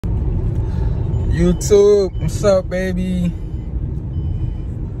YouTube, what's up, baby?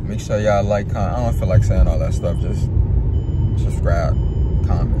 Make sure y'all like, comment. I don't feel like saying all that stuff. Just subscribe,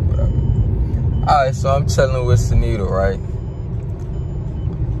 comment, whatever. Alright, so I'm chilling with Sonita, right?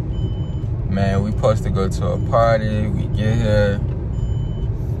 Man, we supposed to go to a party. We get here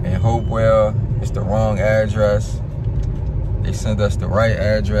in Hopewell. It's the wrong address. They sent us the right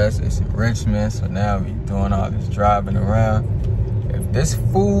address. It's in Richmond. So now we doing all this driving around. If this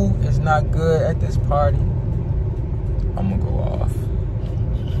food is not good at this party, I'm gonna go off.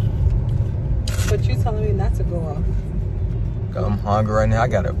 But you telling me not to go off? Cause I'm hungry right now. I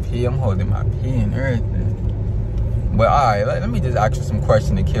gotta pee. I'm holding my pee and everything. But all right, let me just ask you some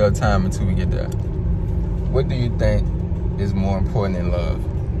questions to kill time until we get there. What do you think is more important in love?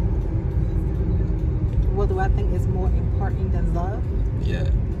 What do I think is more important than love? Yeah.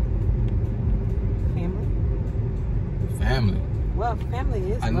 Family. Family. Well,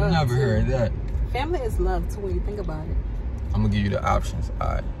 family is I love. I never heard that. Family is love too when you think about it. I'm gonna give you the options. All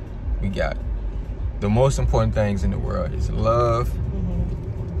right, we got the most important things in the world is love,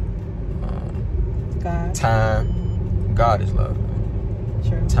 God, time. God is love.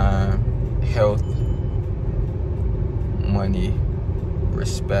 True. Time, health, money,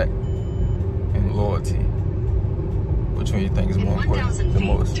 respect, and loyalty. Which one you think is more important? The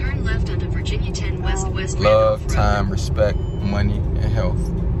most. Turn left onto Virginia 10 West. Love, time, respect, money, and health.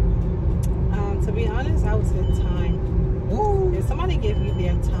 To be honest, I would say time. Woo. If somebody give you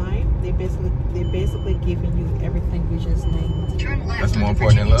their time, they're basically giving you everything you just named. Turn left. That's more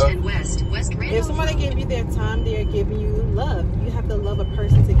important than love. If somebody gave you their time, they are giving you love. You have to love a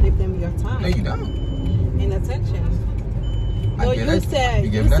person to give them your time. No, you don't. And attention. No, you said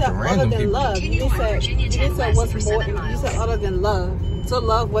other than love. You said what's more. You said other than love. So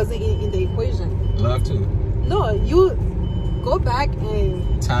love wasn't in the equation. Love too. No, you go back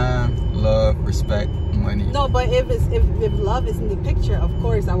and time, love, respect, money. No, but if love is in the picture, of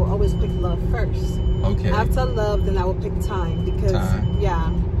course I will always pick love first. Okay. After love, then I will pick time because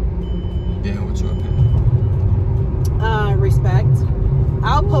yeah. Then what you pick? Respect.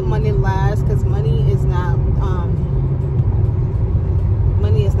 I'll put money last because money is not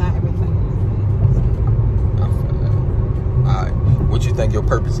everything. I feel that. Alright. What you think your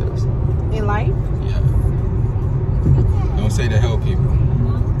purpose is? In life? Yeah. Don't say to help people.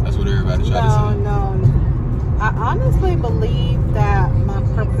 That's what everybody tries to say. No. I honestly believe that my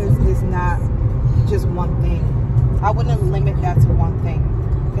purpose is not just one thing. I wouldn't limit that to one thing.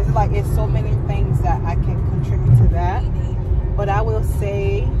 It's like it's so many things that I can contribute to that. But I will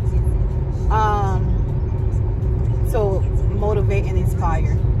say to motivate and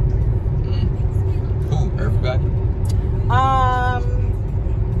inspire. Who? Everybody?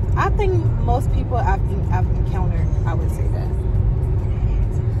 I think most people I've encountered, I would say that.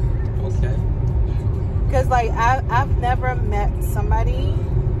 Okay. Because like I've never met somebody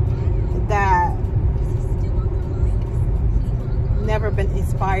that never been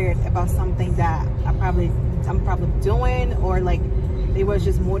inspired about something that I'm probably doing, or like they was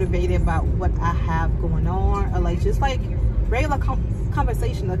just motivated about what I have going on, or like just like regular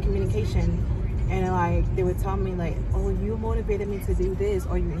conversation or communication. And like they would tell me like, oh, you motivated me to do this,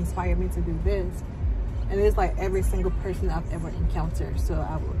 or you inspired me to do this. And it's like every single person I've ever encountered. So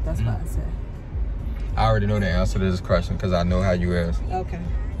that's what I said. I already know the answer to this question because I know how you is. Okay.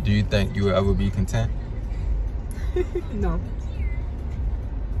 Do you think you will ever be content? No.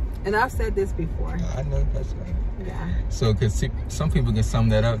 And I've said this before. I know that's right. Yeah. So because some people can sum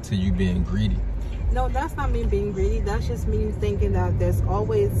that up to you being greedy. No, that's not me being greedy. That's just me thinking that there's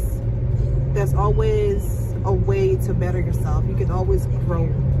always a way to better yourself. You can always grow.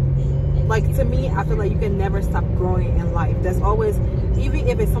 Like to me, I feel like you can never stop growing in life. There's always, even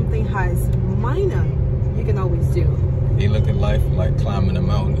if it's something has minor, you can always do. They look at life like climbing a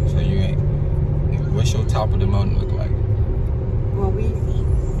mountain. So you ain't. What's your top of the mountain look like? Well,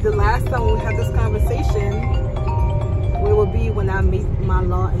 the last time we had this conversation, it will be when I meet my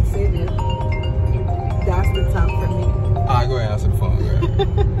Lord and Savior. That's the top for me. Alright, go ahead and answer the phone,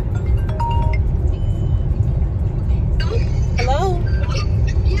 girl.